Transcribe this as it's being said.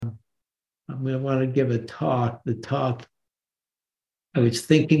I want to give a talk. The talk, I was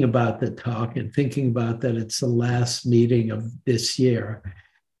thinking about the talk and thinking about that it's the last meeting of this year.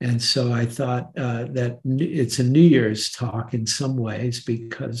 And so I thought that it's a New Year's talk in some ways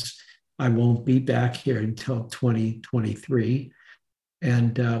because I won't be back here until 2023.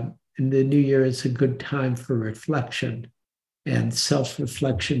 And the New Year is a good time for reflection. And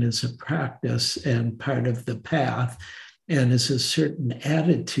self-reflection is a practice and part of the path, and is a certain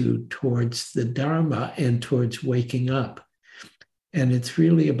attitude towards the Dharma and towards waking up. And it's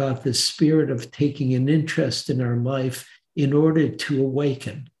really about the spirit of taking an interest in our life in order to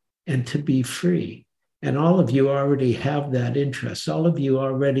awaken and to be free. And all of you already have that interest. All of you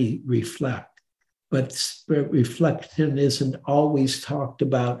already reflect. But reflection isn't always talked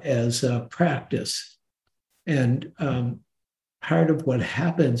about as a practice. And part of what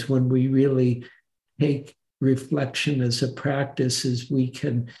happens when we really take reflection as a practice is we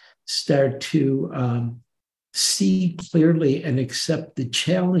can start to see clearly and accept the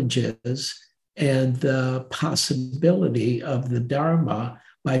challenges and the possibility of the Dharma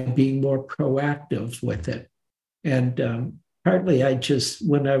by being more proactive with it. And partly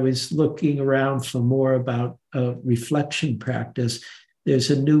when I was looking around for more about reflection practice,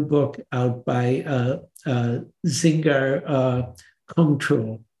 there's a new book out by Zingar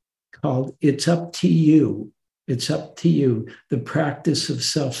Kongtrul called It's Up to You. It's Up to You, the practice of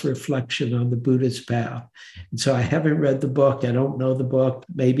self-reflection on the Buddhist path. And so I haven't read the book. I don't know the book.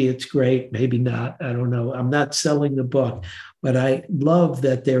 Maybe it's great, maybe not. I don't know. I'm not selling the book, but I love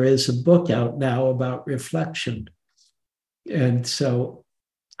that there is a book out now about reflection. And so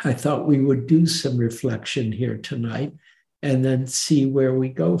I thought we would do some reflection here tonight and then see where we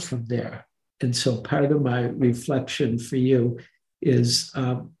go from there. And so part of my reflection for you is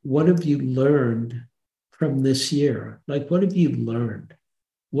what have you learned from this year? Like, what have you learned?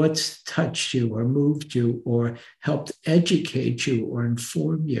 What's touched you or moved you or helped educate you or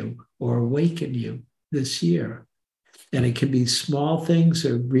inform you or awaken you this year? And it can be small things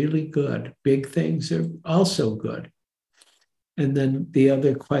are really good. Big things are also good. And then the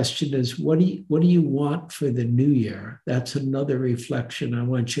other question is, what do you want for the new year? That's another reflection I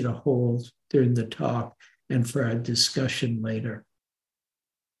want you to hold during the talk and for our discussion later.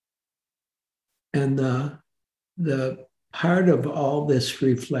 And the part of all this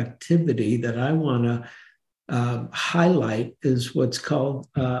reflectivity that I want to highlight is what's called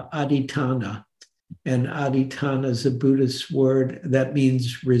Adhiṭṭhāna. And Adhiṭṭhāna is a Buddhist word that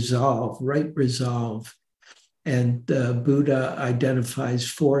means resolve, right resolve. And Buddha identifies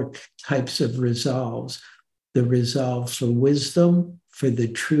 4 types of resolves: the resolve for wisdom, for the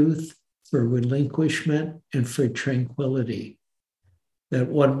truth, for relinquishment, and for tranquility. That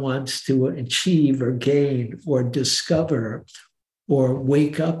one wants to achieve or gain or discover or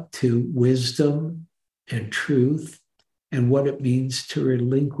wake up to wisdom and truth and what it means to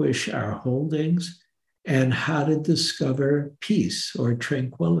relinquish our holdings and how to discover peace or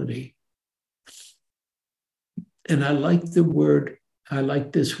tranquility. And I like this word,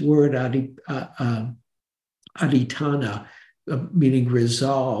 Adhiṭṭhāna, meaning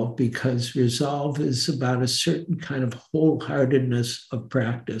resolve, because resolve is about a certain kind of wholeheartedness of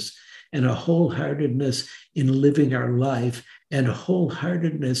practice and a wholeheartedness in living our life and a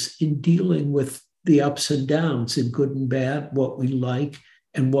wholeheartedness in dealing with the ups and downs, in good and bad, what we like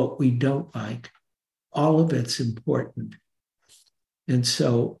and what we don't like. All of it's important. And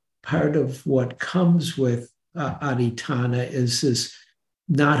so part of what comes with Adhiṭṭhāna is this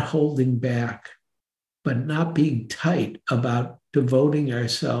not holding back, but not being tight about devoting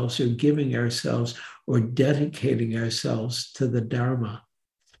ourselves or giving ourselves or dedicating ourselves to the Dharma.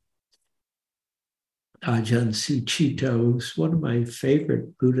 Ajahn Sucitto, who's one of my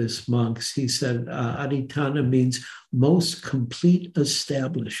favorite Buddhist monks, he said Adhiṭṭhāna means most complete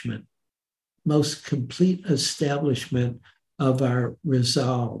establishment of our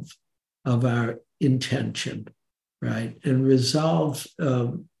resolve, of our intention, right? And resolve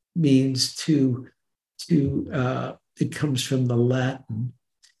means it comes from the Latin.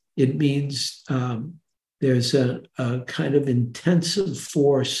 It means there's a kind of intensive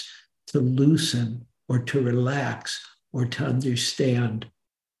force to loosen or to relax or to understand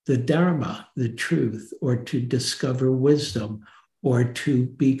the Dharma, the truth, or to discover wisdom, or to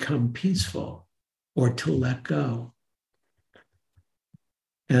become peaceful, or to let go.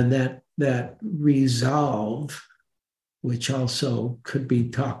 And that resolve, which also could be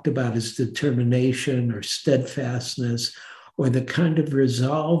talked about as determination or steadfastness, or the kind of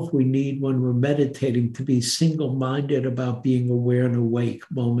resolve we need when we're meditating to be single-minded about being aware and awake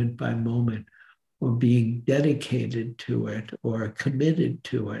moment by moment, or being dedicated to it or committed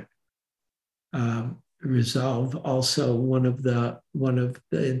to it. resolve. Also, one of the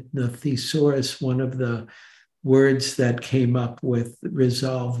thesaurus, one of the words that came up with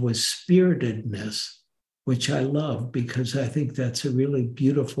resolve was spiritedness, which I love because I think that's a really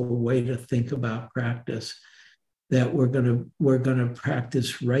beautiful way to think about practice. That we're gonna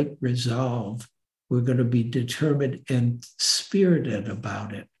practice right resolve. We're going to be determined and spirited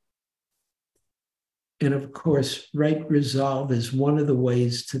about it. And of course, right resolve is one of the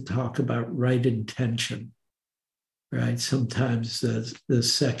ways to talk about right intention, right? Sometimes the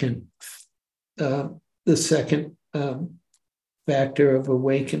second factor of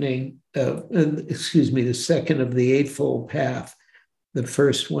awakening, the second of the Eightfold Path. The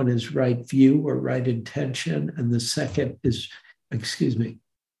first one is right view or right intention, and the second is,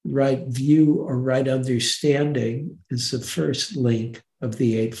 right view or right understanding is the first link of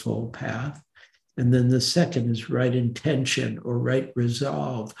the Eightfold Path. And then the second is right intention or right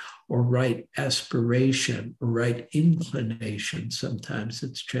resolve or right aspiration or right inclination. Sometimes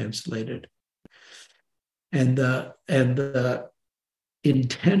it's translated. And the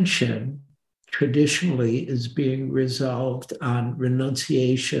intention traditionally is being resolved on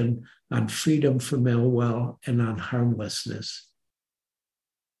renunciation, on freedom from ill will, and on harmlessness.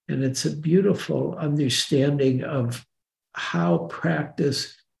 And it's a beautiful understanding of how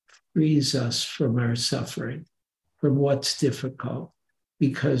practice frees us from our suffering, from what's difficult,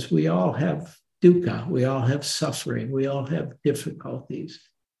 because we all have dukkha, we all have suffering, we all have difficulties.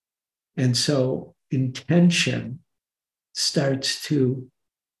 And so intention starts to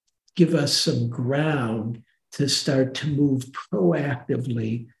give us some ground to start to move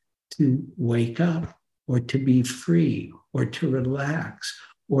proactively to wake up or to be free or to relax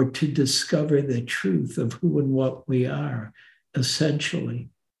or to discover the truth of who and what we are, essentially.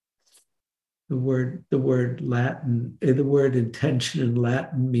 The word intention in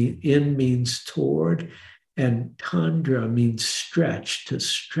Latin means toward, and tandra means stretch, to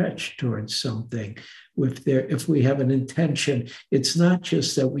stretch towards something. If we have an intention, it's not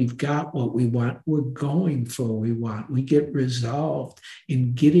just that we've got what we want, we're going for what we want. We get resolved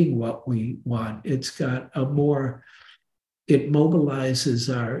in getting what we want. It mobilizes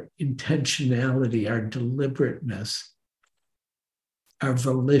our intentionality, our deliberateness, our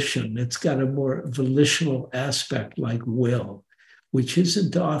volition. It's got a more volitional aspect like will, which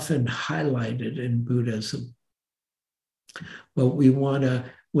isn't often highlighted in Buddhism. But we want to,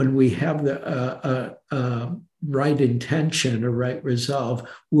 when we have the right intention or right resolve,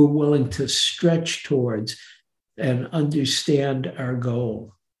 we're willing to stretch towards and understand our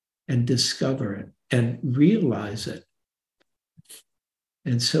goal and discover it and realize it.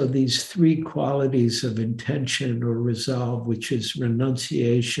 And so these three qualities of intention or resolve, which is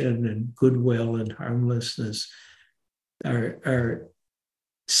renunciation and goodwill and harmlessness, are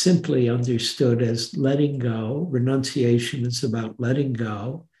simply understood as letting go. Renunciation is about letting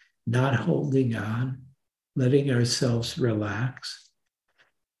go, not holding on, letting ourselves relax.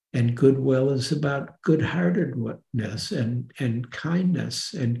 And goodwill is about good-heartedness and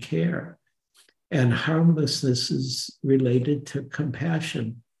kindness and care. And harmlessness is related to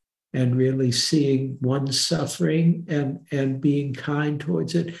compassion and really seeing one's suffering and being kind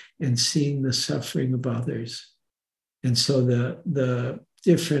towards it and seeing the suffering of others. And so the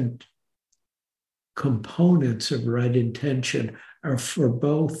different components of right intention are for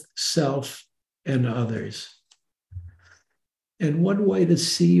both self and others. And one way to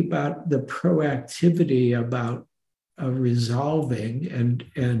see about the proactivity about resolving and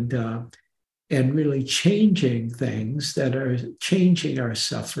really changing things that are changing our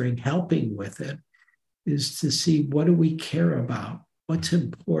suffering, helping with it, is to see, what do we care about? What's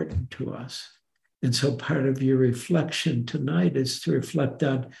important to us? And so part of your reflection tonight is to reflect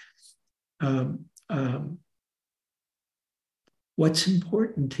on what's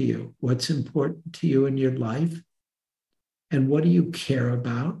important to you? What's important to you in your life? And what do you care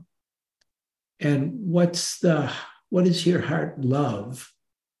about? And what does your heart love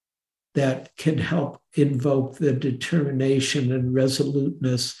that can help invoke the determination and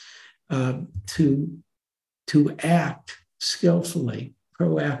resoluteness to act skillfully,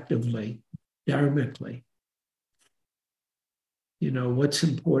 proactively, dharmically? You know, what's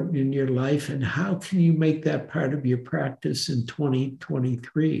important in your life and how can you make that part of your practice in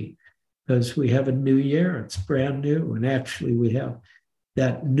 2023? Because we have a new year, it's brand new. And actually we have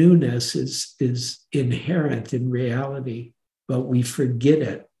that newness is inherent in reality, but we forget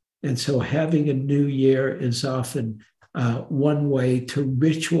it. And so having a new year is often one way to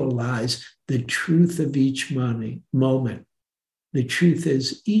ritualize the truth of each moment. The truth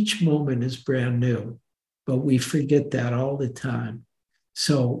is each moment is brand new, but we forget that all the time.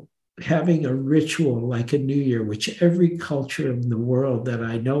 So having a ritual like a New Year, which every culture in the world that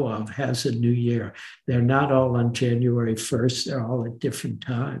I know of has a New Year. They're not all on January 1st, they're all at different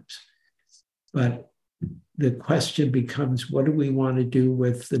times. But the question becomes, what do we want to do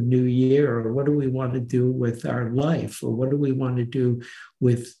with the new year? Or what do we want to do with our life? Or what do we want to do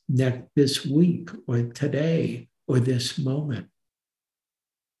with this week or today or this moment?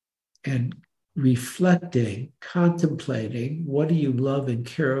 And reflecting, contemplating, what do you love and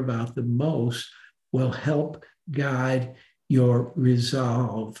care about the most will help guide your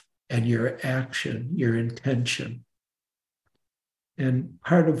resolve and your action, your intention. And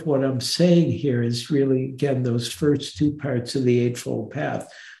part of what I'm saying here is really, again, those first two parts of the Eightfold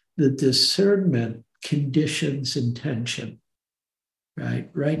Path, the discernment, conditions, intention, right?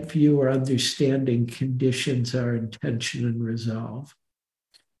 Right view or understanding conditions our intention and resolve.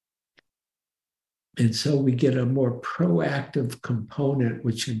 And so we get a more proactive component,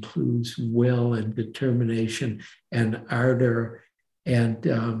 which includes will and determination and ardor and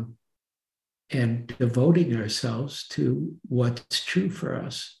devoting ourselves to what's true for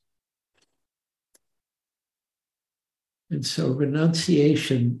us. And so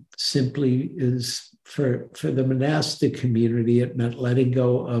renunciation simply is, for the monastic community, it meant letting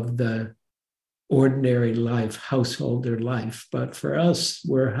go of the ordinary life, householder life. But for us,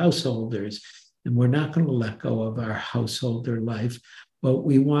 we're householders, and we're not going to let go of our householder life, but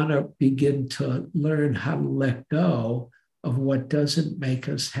we want to begin to learn how to let go of what doesn't make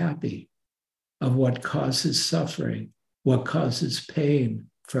us happy, of what causes suffering, what causes pain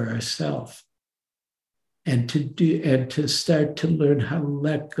for ourselves. And to start to learn how to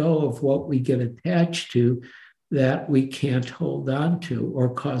let go of what we get attached to that we can't hold on to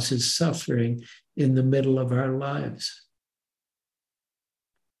or causes suffering in the middle of our lives.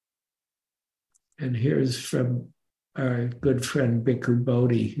 And here's from our good friend Bhikkhu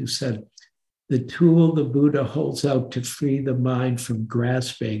Bodhi, who said, the tool the Buddha holds out to free the mind from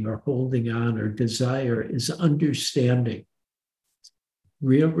grasping or holding on or desire is understanding.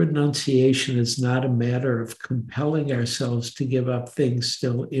 Real renunciation is not a matter of compelling ourselves to give up things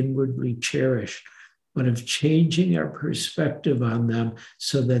still inwardly cherished, but of changing our perspective on them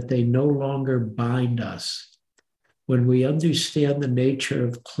so that they no longer bind us. When we understand the nature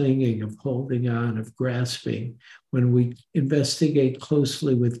of clinging, of holding on, of grasping, when we investigate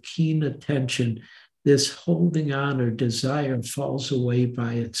closely with keen attention, this holding on or desire falls away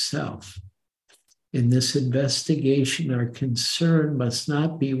by itself. In this investigation, our concern must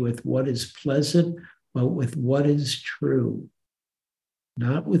not be with what is pleasant, but with what is true.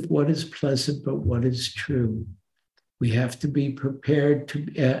 Not with what is pleasant, but what is true. We have to be prepared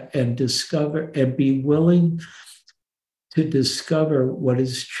to and discover and be willing to discover what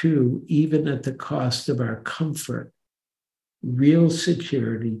is true, even at the cost of our comfort. Real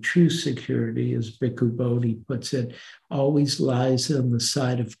security, true security, as Bhikkhu Bodhi puts it, always lies on the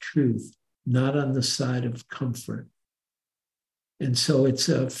side of truth, not on the side of comfort. And so it's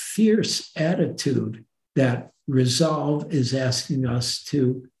a fierce attitude that resolve is asking us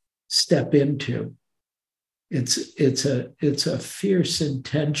to step into. It's a fierce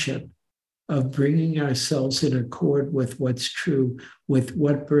intention of bringing ourselves in accord with what's true, with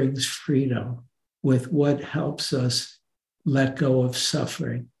what brings freedom, with what helps us let go of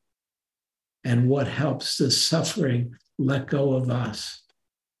suffering, and what helps the suffering let go of us.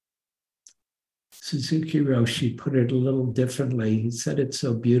 Suzuki Roshi put it a little differently. He said it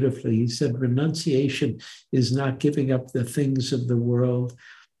so beautifully. He said, renunciation is not giving up the things of the world,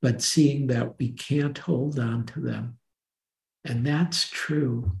 but seeing that we can't hold on to them. And that's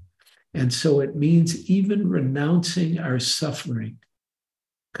true. And so it means even renouncing our suffering,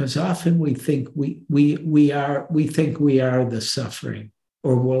 because often we think we are the suffering,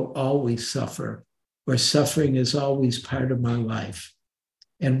 or will always suffer, or suffering is always part of my life.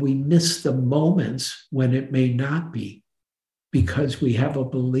 And we miss the moments when it may not be, because we have a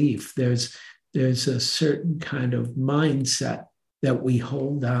belief. There's a certain kind of mindset that we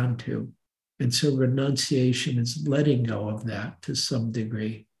hold on to. And so renunciation is letting go of that to some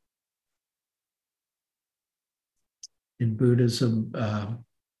degree. In Buddhism,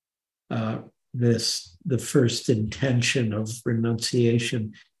 the first intention of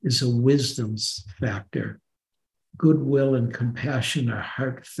renunciation is a wisdom factor. Goodwill and compassion are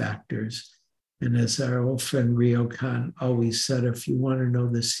heart factors. And as our old friend Ryokan always said, if you want to know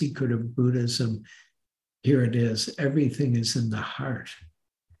the secret of Buddhism, here it is. Everything is in the heart.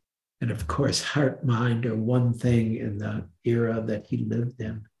 And of course, heart, mind are one thing in the era that he lived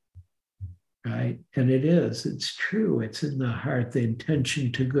in. Right? And it's true. It's in the heart, the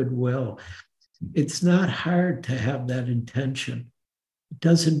intention to goodwill. It's not hard to have that intention. It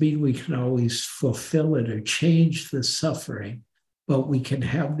doesn't mean we can always fulfill it or change the suffering, but we can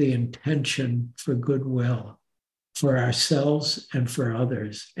have the intention for goodwill for ourselves and for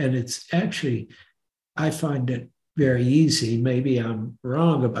others. And it's actually, I find it very easy. Maybe I'm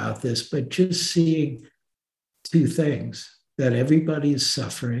wrong about this, but just seeing two things: that everybody is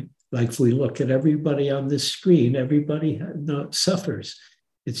suffering. Like if we look at everybody on this screen, everybody suffers.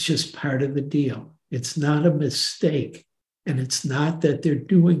 It's just part of the deal. It's not a mistake. And it's not that they're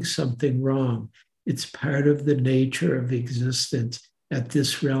doing something wrong. It's part of the nature of existence at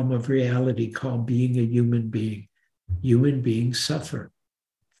this realm of reality called being a human being. Human beings suffer.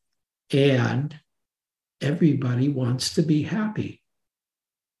 And everybody wants to be happy.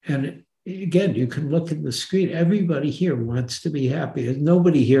 And again, you can look at the screen. Everybody here wants to be happy. There's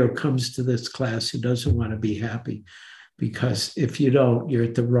nobody here who comes to this class who doesn't want to be happy. Because if you don't, you're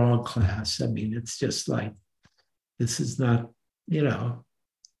at the wrong class. I mean, it's just like, this is not,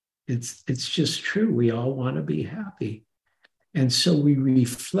 it's just true. We all want to be happy. And so we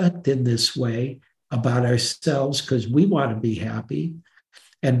reflect in this way about ourselves because we want to be happy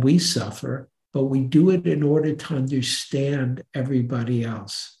and we suffer, but we do it in order to understand everybody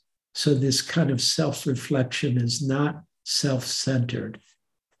else. So this kind of self-reflection is not self-centered.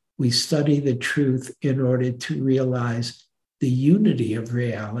 We study the truth in order to realize the unity of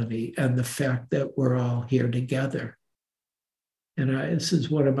reality and the fact that we're all here together. And this is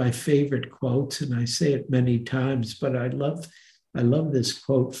one of my favorite quotes, and I say it many times, but I love this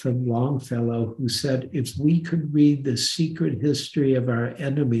quote from Longfellow, who said, "If we could read the secret history of our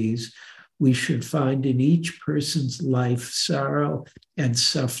enemies, we should find in each person's life sorrow and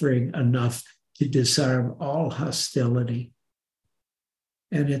suffering enough to disarm all hostility."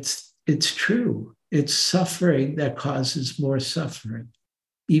 And it's true. It's suffering that causes more suffering.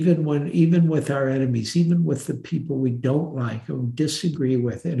 Even with our enemies, even with the people we don't like or disagree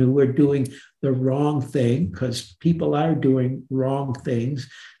with and who are doing the wrong thing, because people are doing wrong things.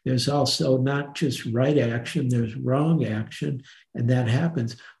 There's also not just right action, there's wrong action, and that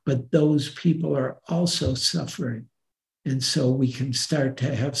happens. But those people are also suffering. And so we can start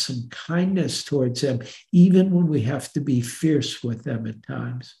to have some kindness towards them, even when we have to be fierce with them at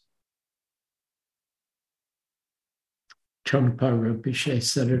times. Trungpa Rinpoche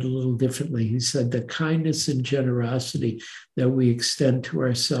said it a little differently. He said, the kindness and generosity that we extend to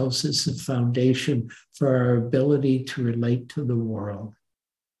ourselves is the foundation for our ability to relate to the world.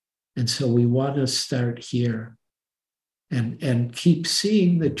 And so we want to start here and keep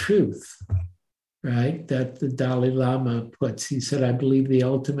seeing the truth, right? That the Dalai Lama puts. He said, I believe the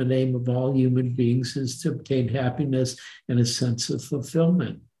ultimate aim of all human beings is to obtain happiness and a sense of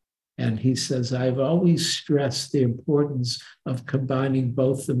fulfillment. And he says, I've always stressed the importance of combining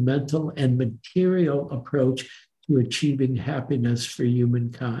both the mental and material approach to achieving happiness for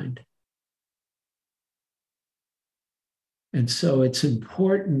humankind. And so it's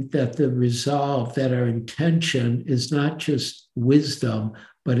important that the resolve, that our intention is not just wisdom,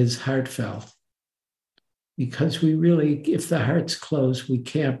 but is heartfelt. Because we really, if the heart's closed, we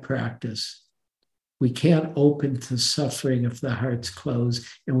can't practice. We can't open to suffering if the heart's closed,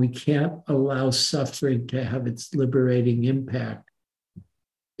 and we can't allow suffering to have its liberating impact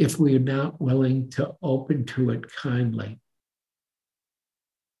if we're not willing to open to it kindly.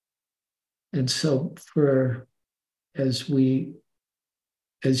 And so as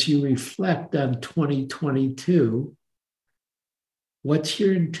you reflect on 2022, what's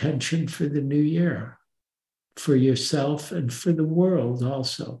your intention for the new year? For yourself and for the world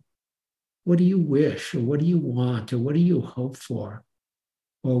also. What do you wish, or what do you want, or what do you hope for?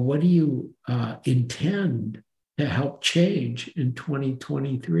 Or what do you intend to help change in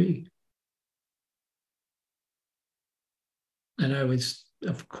 2023? And I was,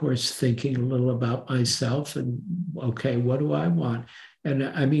 of course, thinking a little about myself and, okay, what do I want? And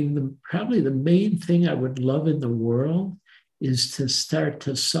I mean, probably the main thing I would love in the world is to start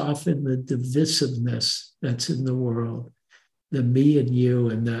to soften the divisiveness that's in the world. The me and you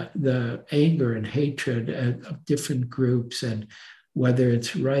and the anger and hatred of different groups, and whether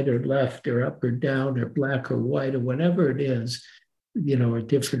it's right or left or up or down or black or white or whatever it is, or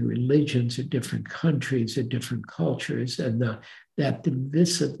different religions or different countries or different cultures, and that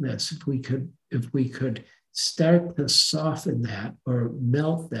divisiveness, if we could start to soften that or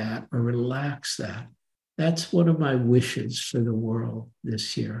melt that or relax that, that's one of my wishes for the world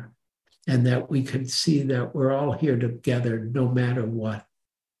this year. And that we can see that we're all here together no matter what.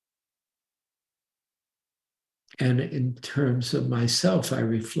 And in terms of myself, I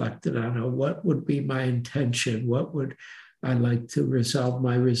reflected on what would be my intention? What would I like to resolve?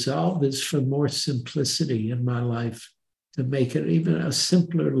 My resolve is for more simplicity in my life. to make it even a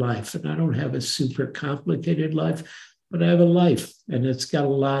simpler life. And I don't have a super complicated life, but I have a life and it's got a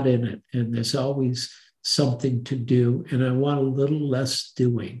lot in it. And there's always something to do. And I want a little less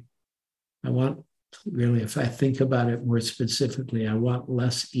doing. I want, really, if I think about it more specifically, I want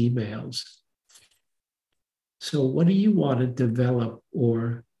less emails. So what do you want to develop,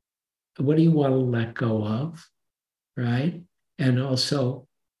 or what do you want to let go of, right? And also,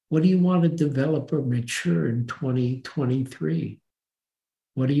 what do you want to develop or mature in 2023?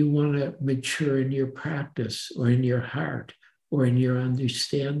 What do you want to mature in your practice or in your heart or in your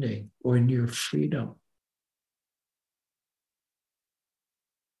understanding or in your freedom?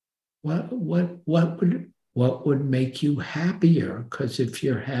 What would make you happier? Because if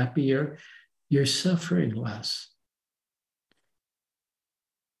you're happier, you're suffering less.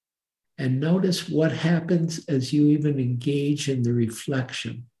 And notice what happens as you even engage in the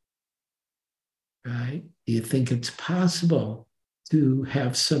reflection, right? Do you think it's possible to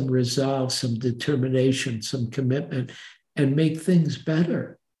have some resolve, some determination, some commitment, and make things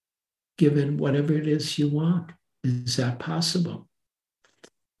better, given whatever it is you want? Is that possible?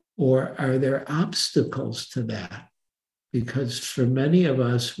 Or are there obstacles to that? Because for many of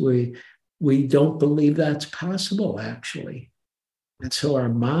us, we don't believe that's possible, actually. And so our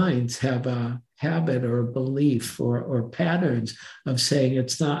minds have a habit or a belief or patterns of saying,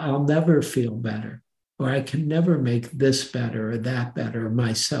 it's not, I'll never feel better, or I can never make this better or that better,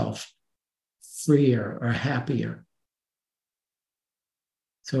 myself freer or happier.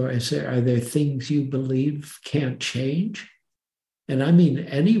 So are there things you believe can't change? And I mean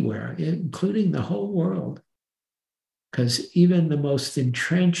anywhere, including the whole world, because even the most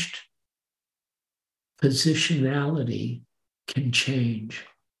entrenched positionality can change.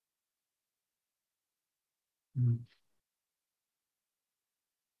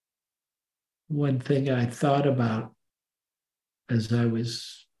 One thing I thought about as I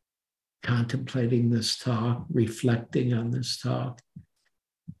was contemplating this talk, reflecting on this talk,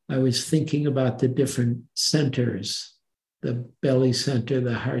 I was thinking about the different centers, the belly center,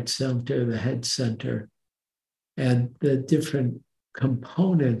 the heart center, the head center, and the different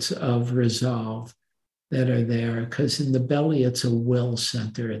components of resolve that are there. Because in the belly, it's a will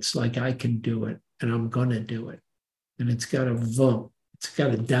center. It's like, I can do it and I'm going to do it. And it's got a vump, it's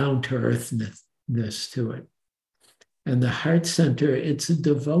got a down to earthness to it. And the heart center, it's a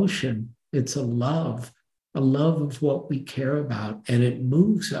devotion, it's a love of what we care about. And it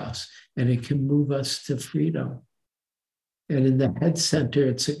moves us, and it can move us to freedom. And in the head center,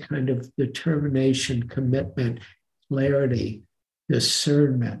 it's a kind of determination, commitment, clarity,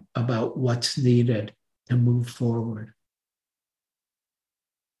 discernment about what's needed to move forward.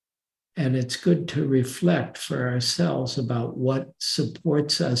 And it's good to reflect for ourselves about what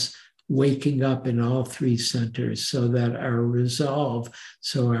supports us waking up in all three centers, so that our resolve,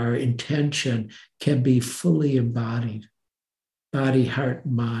 so our intention can be fully embodied, body, heart,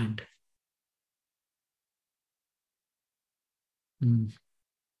 and mind.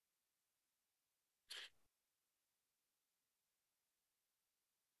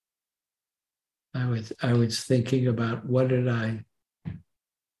 I was thinking about what would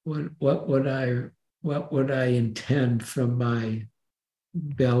I intend from my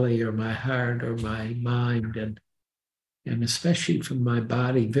belly or my heart or my mind, and especially from my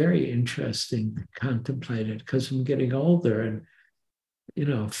body. Very interesting to contemplate it, because I'm getting older, and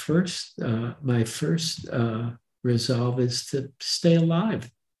my first resolve is to stay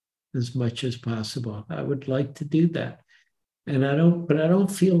alive as much as possible. I would like to do that, and I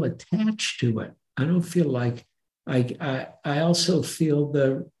don't feel attached to it. I don't feel like I also feel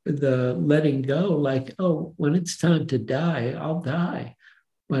the letting go, like, oh, when it's time to die, I'll die.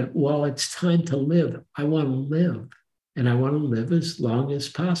 But while it's time to live, I want to live. And I want to live as long as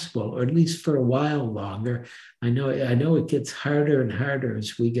possible, or at least for a while longer. I know it gets harder and harder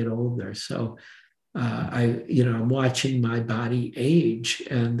as we get older. So I'm watching my body age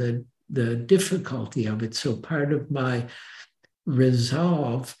and the difficulty of it. So part of my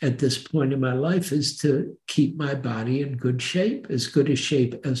resolve at this point in my life is to keep my body in good shape, as good a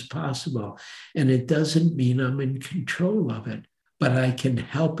shape as possible. And it doesn't mean I'm in control of it, but I can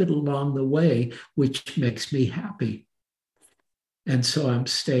help it along the way, which makes me happy. And so I'm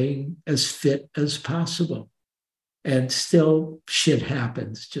staying as fit as possible. And still shit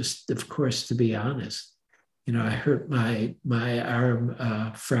happens, just of course, to be honest. I hurt my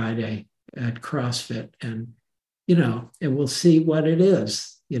arm Friday at CrossFit, and we'll see what it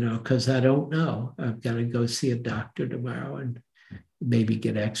is, because I don't know. I've got to go see a doctor tomorrow and maybe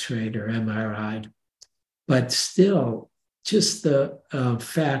get x-rayed or MRI'd. But still, just the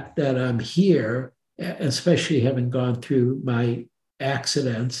fact that I'm here especially having gone through my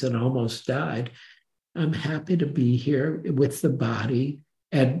accidents and almost died. I'm happy to be here with the body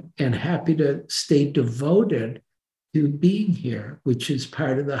and happy to stay devoted to being here, which is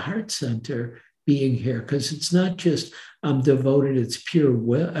part of the Heart Center being here, because it's not just I'm devoted, it's pure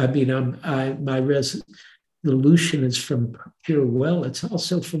will. I mean, my resolution is from pure will. It's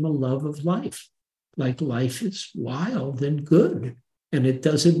also from a love of life. Like life is wild and good. And it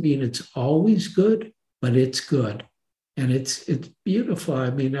doesn't mean it's always good, but it's good. And it's beautiful. I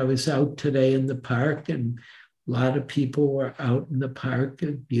mean, I was out today in the park and a lot of people were out in the park,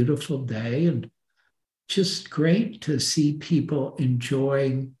 a beautiful day, and just great to see people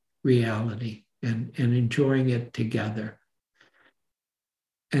enjoying reality and enjoying it together.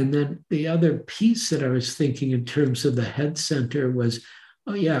 And then the other piece that I was thinking in terms of the head center was,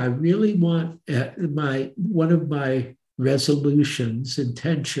 oh yeah, I really want one of my resolutions,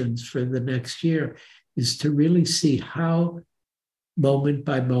 intentions for the next year is to really see how moment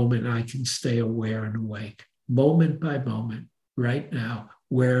by moment I can stay aware and awake, moment by moment, right now,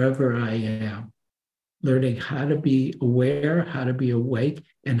 wherever I am, learning how to be aware, how to be awake,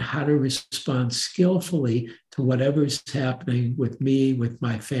 and how to respond skillfully to whatever's happening with me, with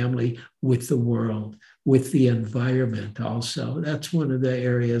my family, with the world, with the environment also. That's one of the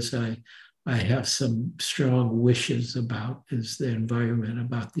areas I have some strong wishes about, is the environment,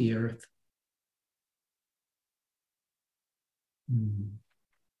 about the earth.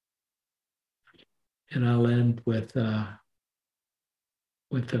 And I'll end with the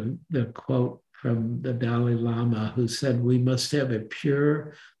quote from the Dalai Lama, who said, we must have a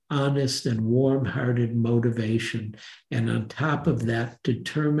pure, honest, and warm-hearted motivation. And on top of that,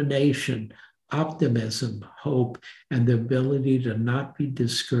 determination, optimism, hope, and the ability to not be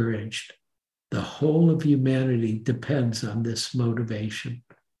discouraged. The whole of humanity depends on this motivation.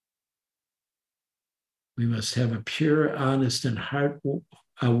 We must have a pure, honest, and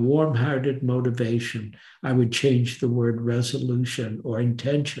a warm-hearted motivation. I would change the word resolution or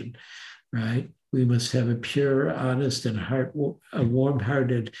intention, right? We must have a pure, honest, and a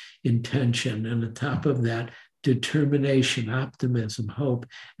warm-hearted intention. And on top of that, determination, optimism, hope,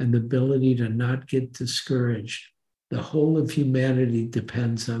 and the ability to not get discouraged. The whole of humanity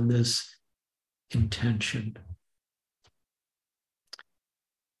depends on this intention.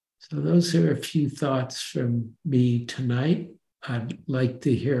 So those are a few thoughts from me tonight. I'd like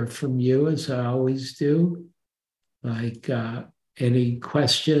to hear from you, as I always do. Like any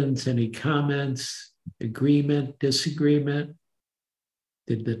questions, any comments, agreement, disagreement?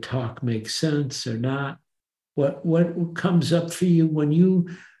 Did the talk make sense or not? What comes up for you when you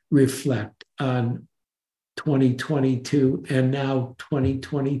reflect on 2022 and now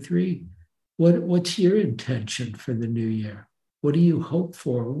 2023? What's your intention for the new year? What do you hope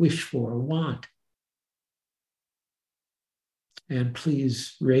for, wish for, want? And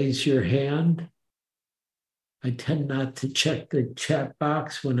please raise your hand. I tend not to check the chat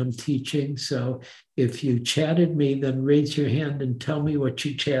box when I'm teaching. So if you chatted me, then raise your hand and tell me what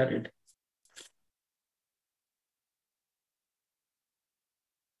you chatted.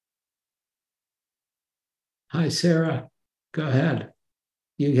 Hi, Sarah. Go ahead.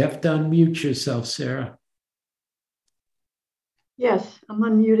 You have to unmute yourself, Sarah. Yes, I'm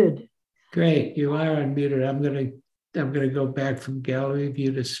unmuted. Great, you are unmuted. I'm gonna go back from gallery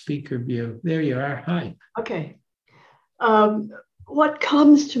view to speaker view. There you are. Hi. Okay. What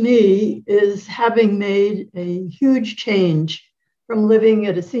comes to me is having made a huge change from living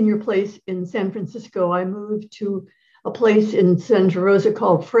at a senior place in San Francisco. I moved to a place in Santa Rosa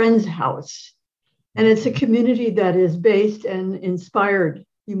called Friends House. And it's a community that is based and inspired,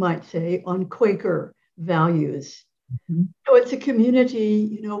 you might say, on Quaker values. Mm-hmm. So it's a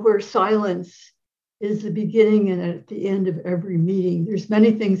community, where silence is the beginning and at the end of every meeting. There's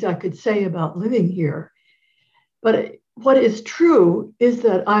many things I could say about living here. But what is true is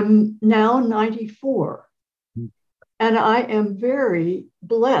that I'm now 94. Mm-hmm. And I am very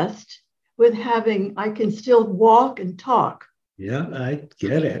blessed with I can still walk and talk. Yeah, I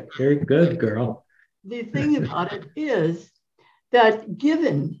get it. Very good, girl. The thing about it is that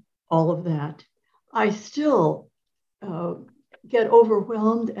given all of that, I still get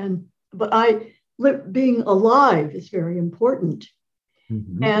overwhelmed, but being alive is very important.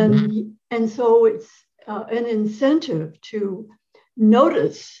 Mm-hmm. And so it's an incentive to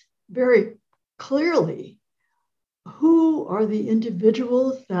notice very clearly who are the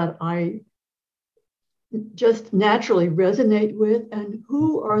individuals that I just naturally resonate with and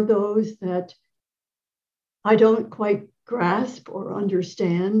who are those that I don't quite grasp or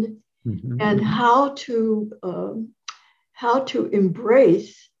understand, mm-hmm. and how to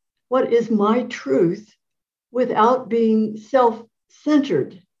embrace what is my truth without being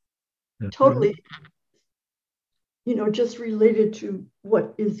self-centered, totally, just related to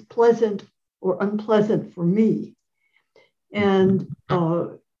what is pleasant or unpleasant for me. And I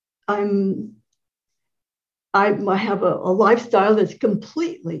have a lifestyle that's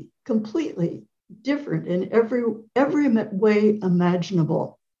completely different in every way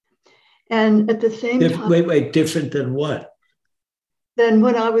imaginable. And at the same time, wait, different than what? Than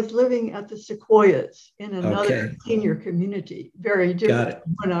when I was living at the Sequoias in another senior community. Very different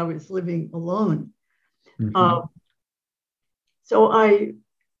from when I was living alone. So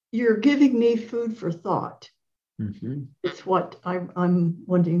you're giving me food for thought. It's what I'm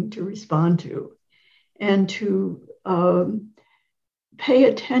wanting to respond to, and to pay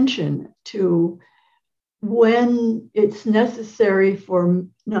attention to when it's necessary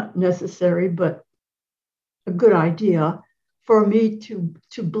not necessary, but a good idea for me to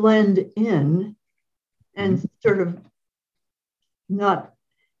blend in and sort of not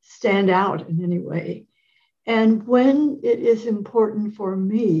stand out in any way. And when it is important for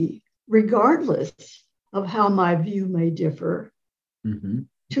me, regardless of how my view may differ,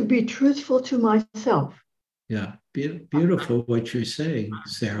 to be truthful to myself. Yeah, beautiful what you're saying,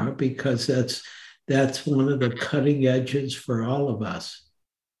 Sarah, because that's one of the cutting edges for all of us.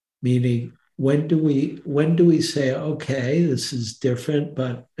 Meaning, when do we say, okay, this is different,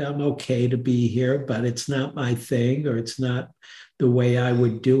 but I'm okay to be here, but it's not my thing, or it's not the way I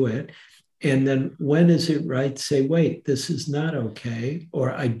would do it. And then when is it right to say, wait, this is not okay,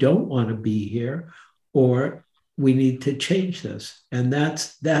 or I don't want to be here, or we need to change this. And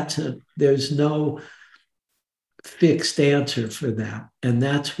there's no fixed answer for that. And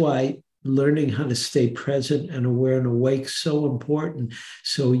that's why learning how to stay present and aware and awake is so important,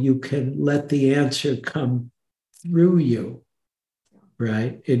 so you can let the answer come through you,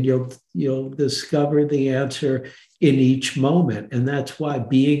 right? And you'll discover the answer in each moment. And that's why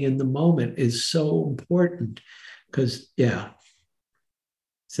being in the moment is so important. Because, does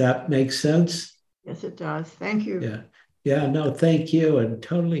that make sense? Yes, it does. Thank you. Yeah, no, thank you. And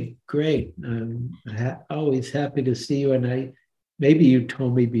totally great. I'm always happy to see you. And maybe you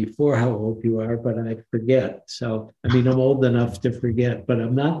told me before how old you are, but I forget. So, I'm old enough to forget, but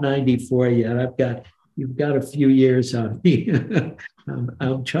I'm not 94 yet. You've got a few years on me.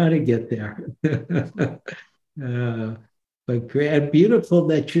 I'm trying to get there. But great and beautiful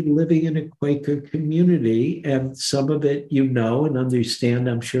that you're living in a Quaker community, and some of it and understand,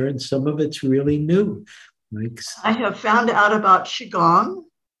 I'm sure, and some of it's really new. I have found out about Qigong.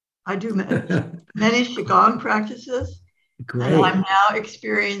 I do many Qigong practices. Great. And I'm now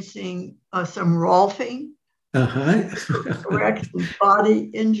experiencing some rolfing to correct body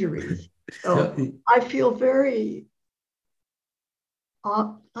injuries. So I feel very,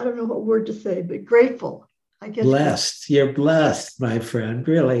 I don't know what word to say, but grateful. I guess blessed. You're blessed, my friend.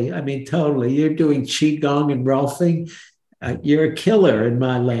 Really. Totally. You're doing Qigong and rolfing. You're a killer in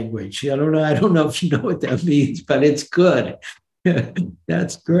my language. I don't know if you know what that means, but it's good.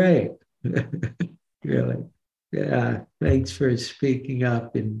 That's great. Really. Yeah. Thanks for speaking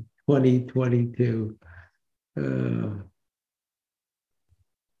up in 2022.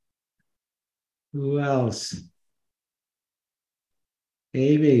 Who else?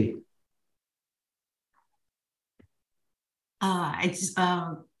 Amy. It's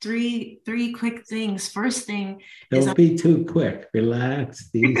three quick things. First thing don't be too quick. Relax.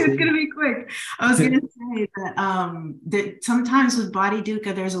 Easy. It's gonna be quick. I was gonna say that sometimes with body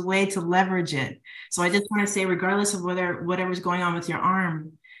dukkha, there's a way to leverage it. So I just want to say, regardless of whatever's going on with your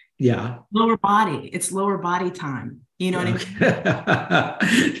arm, lower body. It's lower body time. You know what I mean?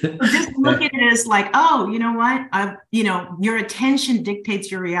 So just look at it as like, oh, you know what? Your attention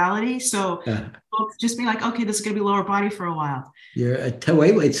dictates your reality. So just be like, okay, this is going to be lower body for a while.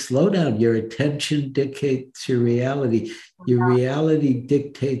 Wait, slow down. Your attention dictates your reality. Your reality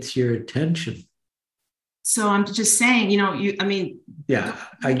dictates your attention. So I'm just saying, let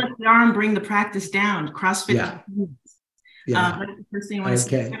the arm bring the practice down. CrossFit. That's the first thing I want to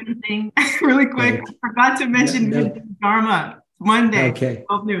say. Second thing, really quick, I forgot to mention Dharma Monday,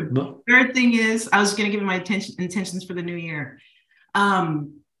 12 noon. Third thing is, I was going to give my intentions for the new year.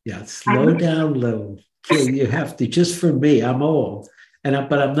 Slow down, little. You have to, just for me, I'm old,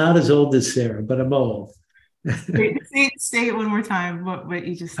 but I'm not as old as Sarah, but I'm old. Say it one more time, what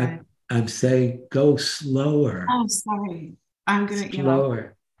you just said. I'm saying go slower. Oh, sorry. I'm going to,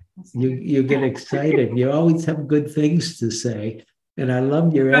 slower. You get excited. You always have good things to say. And I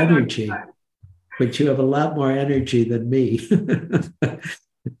love your energy, but you have a lot more energy than me.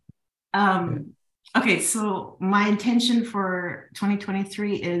 Okay, so my intention for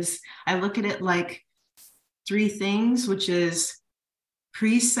 2023 is I look at it like three things, which is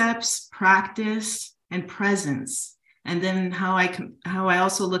precepts, practice, and presence. And then how I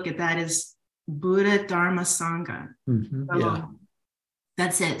also look at that is Buddha, Dharma, Sangha. Yeah.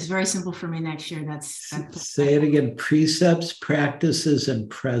 That's it. It's very simple for me next year. Say it again. Precepts, practices, and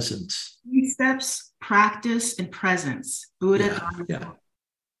presence. Precepts, practice, and presence. Buddha, Dharma, Sangha.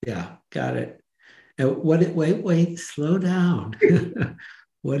 Yeah, got it. And wait, slow down.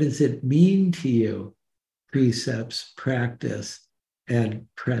 What does it mean to you? Precepts, practice, and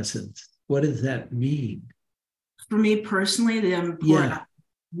presence. What does that mean? For me personally, the importance of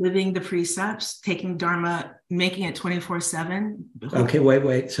living the precepts, taking Dharma, making it 24/7. Okay,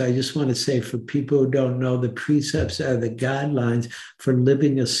 wait. So I just want to say, for people who don't know, the precepts are the guidelines for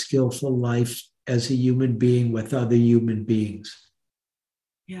living a skillful life as a human being with other human beings.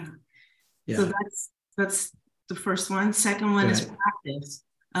 Yeah. So that's the first one. Second one is practice.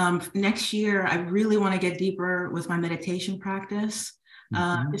 Next year, I really want to get deeper with my meditation practice.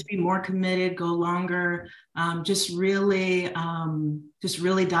 Just be more committed, go longer, just really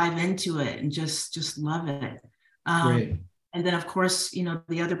dive into it and just love it. And then, of course,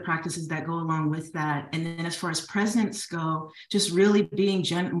 the other practices that go along with that. And then as far as presence go, just really being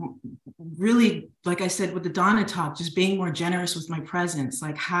really, like I said, with the Dana talk, just being more generous with my presence,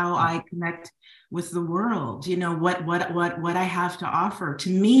 like how I connect with the world, what I have to offer. To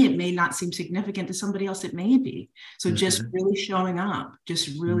me, it may not seem significant. To somebody else, it may be. So just really showing up,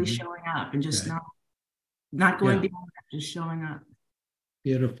 and just not going beyond that, just showing up.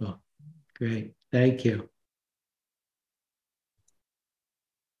 Beautiful. Great. Thank you.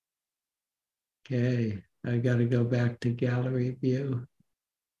 Okay, I got to go back to gallery view.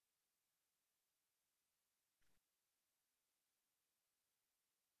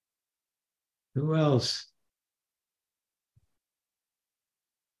 Who else?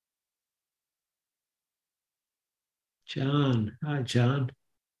 John. Hi, John.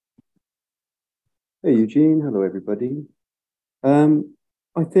 Hey, Eugene. Hello, everybody.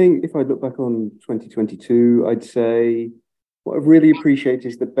 I think if I look back on 2022, I'd say what I've really appreciated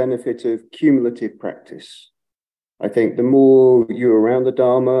is the benefit of cumulative practice. I think the more you're around the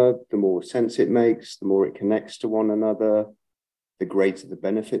Dharma, the more sense it makes, the more it connects to one another, the greater the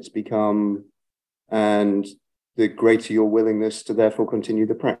benefits become, and the greater your willingness to therefore continue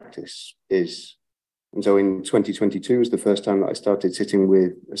the practice is. And so in 2022 was the first time that I started sitting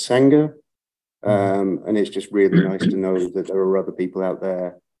with a Sangha. And it's just really nice to know that there are other people out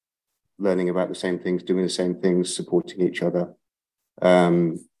there learning about the same things, doing the same things, supporting each other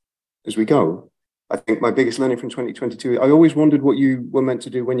as we go. I think my biggest learning from 2022, I always wondered what you were meant to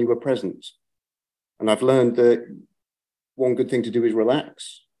do when you were present. And I've learned that one good thing to do is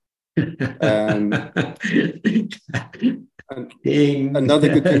relax. And another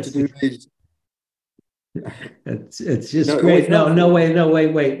good thing to do is it's just great.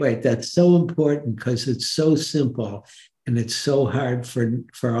 Wait. That's so important because it's so simple and it's so hard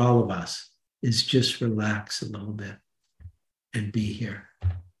for all of us. Is just relax a little bit and be here.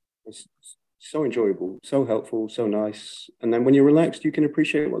 It's so enjoyable, so helpful, so nice. And then when you're relaxed, you can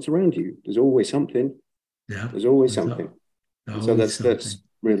appreciate what's around you. There's always something. Yeah. There's always something. So that's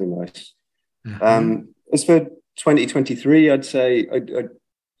really nice. As for 2023, I'd say I'd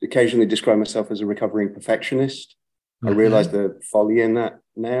occasionally describe myself as a recovering perfectionist. I realize the folly in that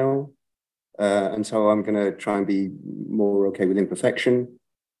now. And so I'm going to try and be more okay with imperfection.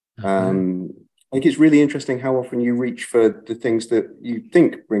 I think it's really interesting how often you reach for the things that you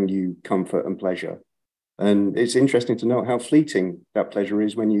think bring you comfort and pleasure. And it's interesting to note how fleeting that pleasure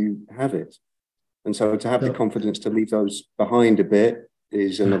is when you have it. And so to have the confidence to leave those behind a bit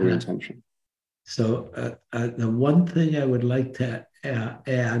is another intention. So the one thing I would like to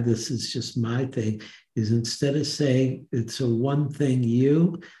add, this is just my thing, is instead of saying it's a one thing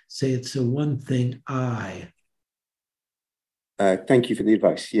you, say it's a one thing I. Thank you for the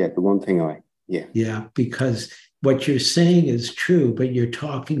advice. Yeah, the one thing I. Yeah. Yeah, because what you're saying is true, but you're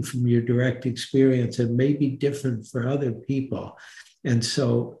talking from your direct experience and may be different for other people. And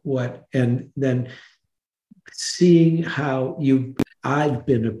so and then seeing how I've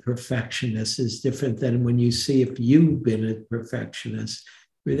been a perfectionist is different than when you see if you've been a perfectionist.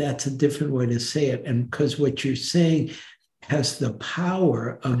 That's a different way to say it. And because what you're saying has the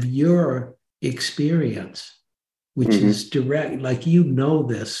power of your experience, which is direct, like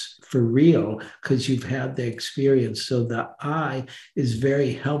this for real, because you've had the experience. So the I is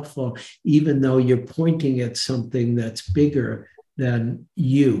very helpful, even though you're pointing at something that's bigger than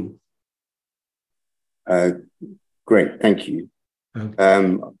you. Great, thank you.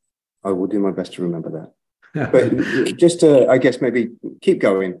 Okay. I will do my best to remember that. But just to, I guess, maybe keep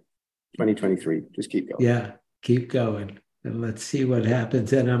going, 2023, just keep going. Yeah, keep going. And let's see what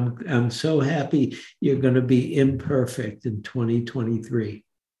happens. And I'm so happy you're going to be imperfect in 2023.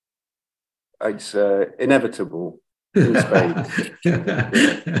 It's inevitable in spades.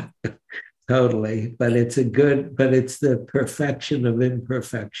 Totally. But it's the perfection of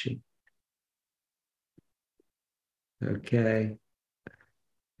imperfection. Okay.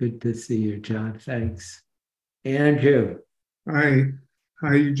 Good to see you, John. Thanks. Andrew. Hi,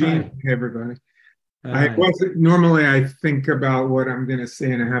 Eugene. Hi. Hey, everybody. Hi. Normally I think about what I'm going to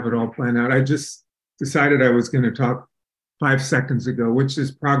say and I have it all planned out. I just decided I was going to talk 5 seconds ago, which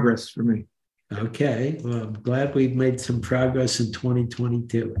is progress for me. Okay. Well, I'm glad we've made some progress in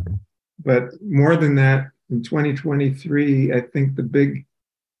 2022. But more than that, in 2023, I think the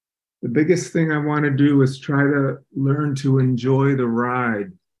biggest thing I want to do is try to learn to enjoy the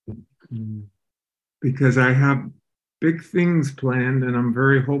ride. Because I have big things planned and I'm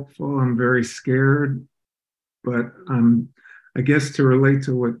very hopeful. I'm very scared, but I guess to relate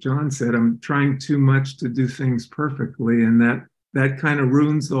to what John said, I'm trying too much to do things perfectly, and that kind of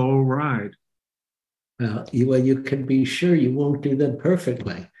ruins the whole ride. Well, you can be sure you won't do them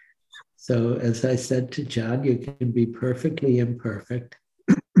perfectly. So as I said to John, you can be perfectly imperfect.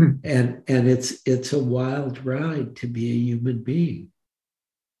 and it's a wild ride to be a human being.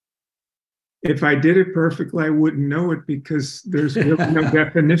 If I did it perfectly, I wouldn't know it because there's really no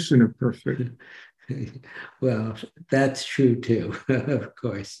definition of perfect. Well, that's true too. Of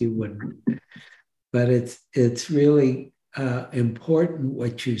course, you wouldn't. But it's really important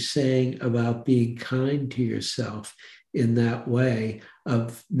what you're saying about being kind to yourself in that way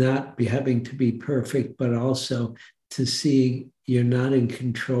of not having to be perfect, but also to see you're not in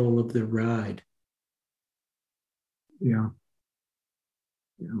control of the ride. Yeah.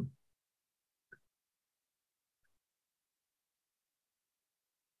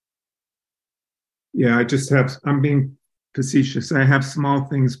 Yeah, I'm being facetious. I have small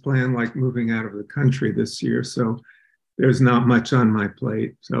things planned, like moving out of the country this year. So there's not much on my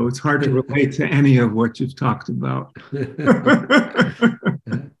plate. So it's hard to relate to any of what you've talked about.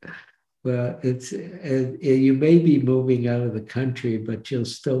 Well, you may be moving out of the country, but you'll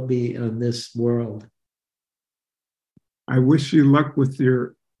still be on this world. I wish you luck with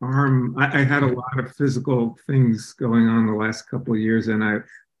your arm. I had a lot of physical things going on the last couple of years, and I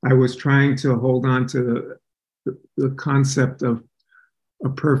was trying to hold on to the concept of a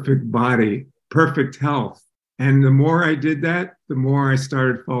perfect body, perfect health. And the more I did that, the more I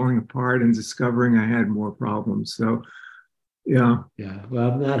started falling apart and discovering I had more problems. So, yeah. Yeah.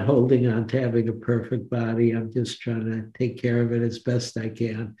 Well, I'm not holding on to having a perfect body. I'm just trying to take care of it as best I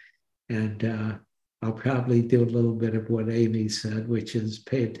can. And I'll probably do a little bit of what Amy said, which is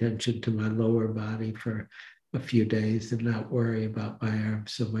pay attention to my lower body for a few days and not worry about my arm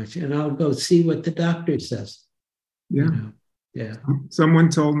so much. And I'll go see what the doctor says. Yeah. You know? Yeah. Someone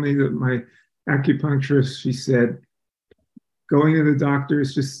told me that my acupuncturist, she said, going to the doctor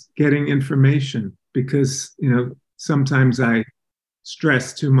is just getting information because, sometimes I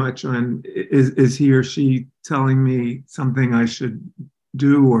stress too much on is he or she telling me something I should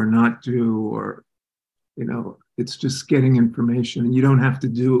do or not do, or, it's just getting information and you don't have to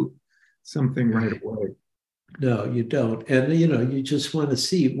do something right away. No, you don't. And, you just want to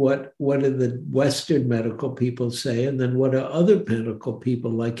see what do the Western medical people say, and then what do other medical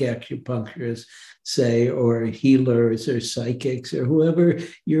people like acupuncturists say, or healers or psychics or whoever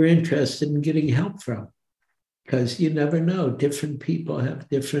you're interested in getting help from. Because you never know. Different people have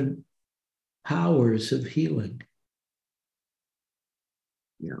different powers of healing.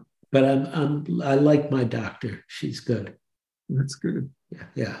 Yeah. But I like my doctor. She's good. That's good.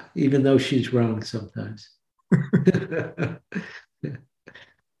 Yeah. Even though she's wrong sometimes.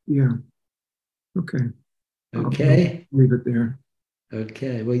 Yeah. Okay. Okay. I'll leave it there.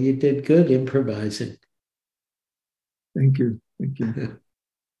 Okay. Well, you did good improvising. Thank you. Thank you.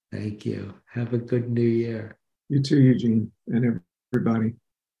 Thank you. Have a good new year. You too, Eugene, and everybody.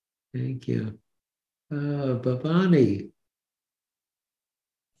 Thank you. Bhavani.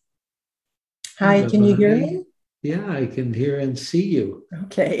 Hi, can you hear me? Yeah, I can hear and see you.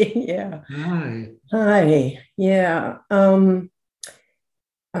 Okay, yeah. Hi. Hi, yeah.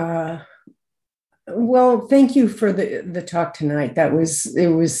 Well, thank you for the talk tonight. It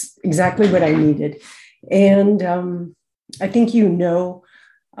was exactly what I needed. And I think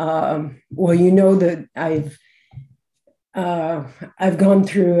that I've gone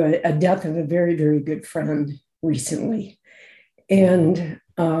through a death of a very, very good friend recently. And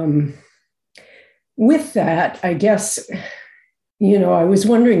with that, I guess I was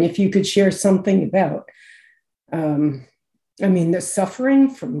wondering if you could share something about, the suffering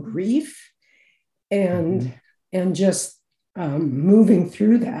from grief and just moving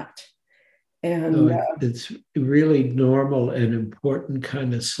through that. And it's really normal and important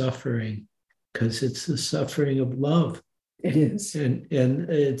kind of suffering, because it's the suffering of love. It is. And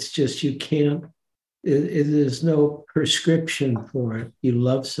it's just, you can't, there's no prescription for it. You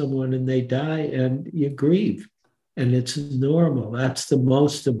love someone and they die and you grieve. And it's normal. That's the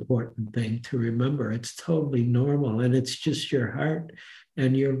most important thing to remember. It's totally normal. And it's just your heart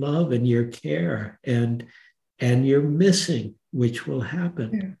and your love and your care and you're missing, which will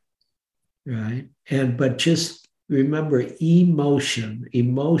happen. Yeah. Right. But just remember, emotions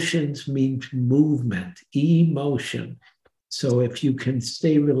means movement, emotion. So if you can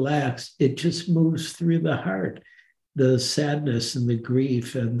stay relaxed, it just moves through the heart, the sadness and the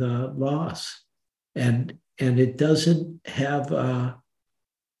grief and the loss. And it doesn't have an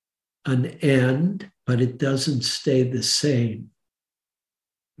end, but it doesn't stay the same.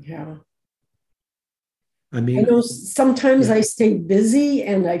 Yeah. I know sometimes I stay busy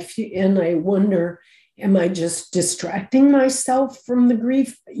and I wonder, am I just distracting myself from the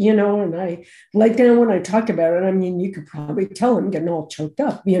grief? And I, like now when I talk about it, you could probably tell I'm getting all choked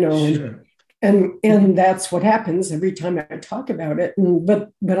up, Sure. and that's what happens every time I talk about it.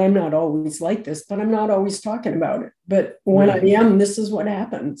 But I'm not always like this, but I'm not always talking about it. But when I am, this is what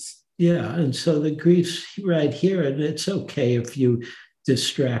happens. Yeah. And so the grief's right here, and it's okay if you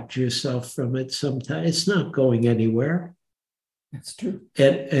distract yourself from it sometimes. It's not going anywhere. That's true.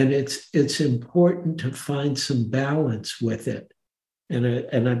 And it's important to find some balance with it.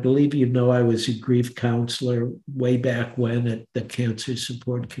 And I believe I was a grief counselor way back when at the cancer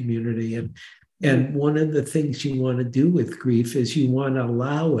support community. And one of the things you want to do with grief is you want to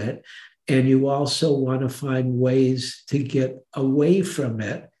allow it, and you also want to find ways to get away from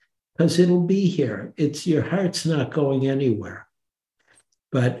it, because it'll be here. Your heart's not going anywhere.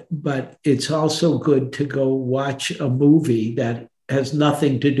 But it's also good to go watch a movie that has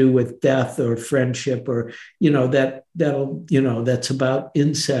nothing to do with death or friendship, or that's about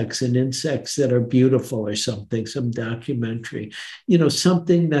insects and insects that are beautiful or something, some documentary,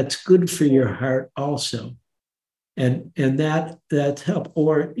 something that's good for your heart also. And that's help.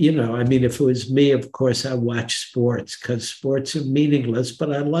 Or, if it was me, of course, I watch sports, because sports are meaningless,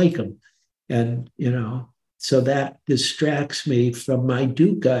 but I like them. And, so that distracts me from my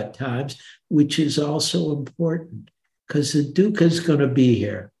dukkha at times, which is also important, because the dukkha is going to be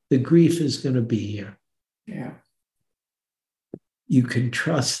here. The grief is going to be here. Yeah. You can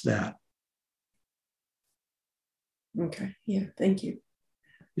trust that. Okay. Yeah. Thank you.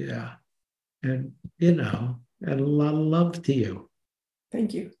 Yeah. And, and a lot of love to you.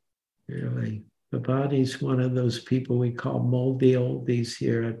 Thank you. Really. The body's one of those people we call moldy oldies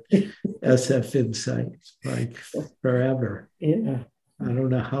here at SF Insights, like forever. Yeah. I don't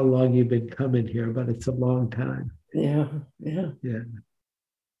know how long you've been coming here, but it's a long time. Yeah. Thank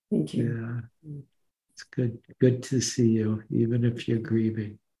you. Yeah. It's good to see you, even if you're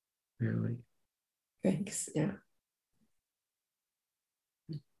grieving, really. Thanks. Yeah.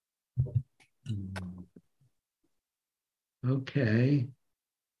 Okay.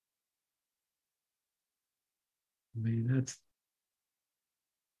 Is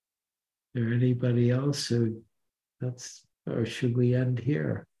there anybody else or should we end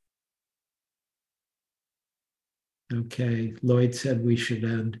here? Okay, Lloyd said we should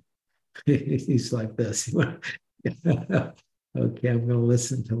end. He's like this. Okay, I'm going to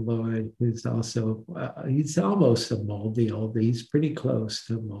listen to Lloyd, who's also, he's almost a moldy oldie. He's pretty close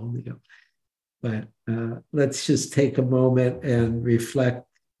to moldy. But let's just take a moment and reflect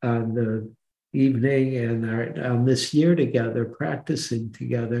on the evening and on this year together, practicing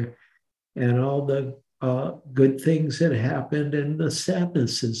together, and all the good things that happened and the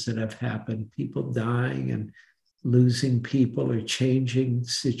sadnesses that have happened, people dying and losing people or changing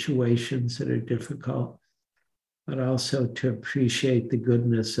situations that are difficult, but also to appreciate the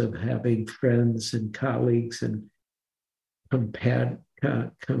goodness of having friends and colleagues and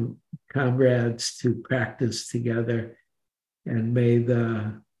comrades to practice together. And may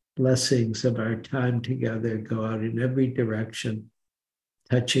the blessings of our time together go out in every direction,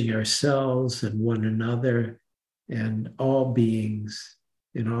 touching ourselves and one another and all beings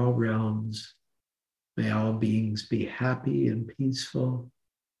in all realms. May all beings be happy and peaceful.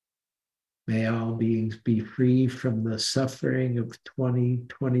 May all beings be free from the suffering of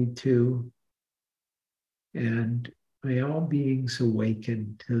 2022. And may all beings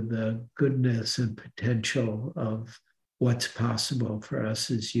awaken to the goodness and potential of what's possible for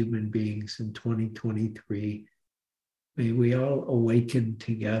us as human beings in 2023 May we all awaken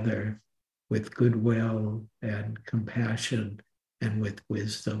together with goodwill and compassion and with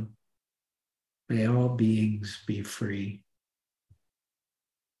wisdom. May all beings be free.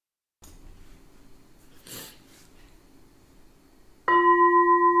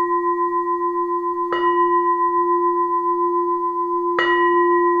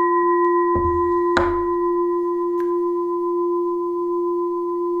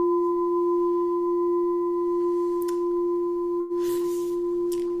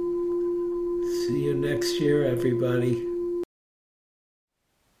 See you next year, everybody.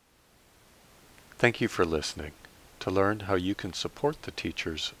 Thank you for listening. To learn how you can support the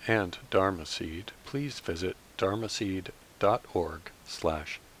teachers and Dharma Seed, please visit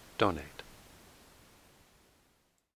dharmaseed.org/donate.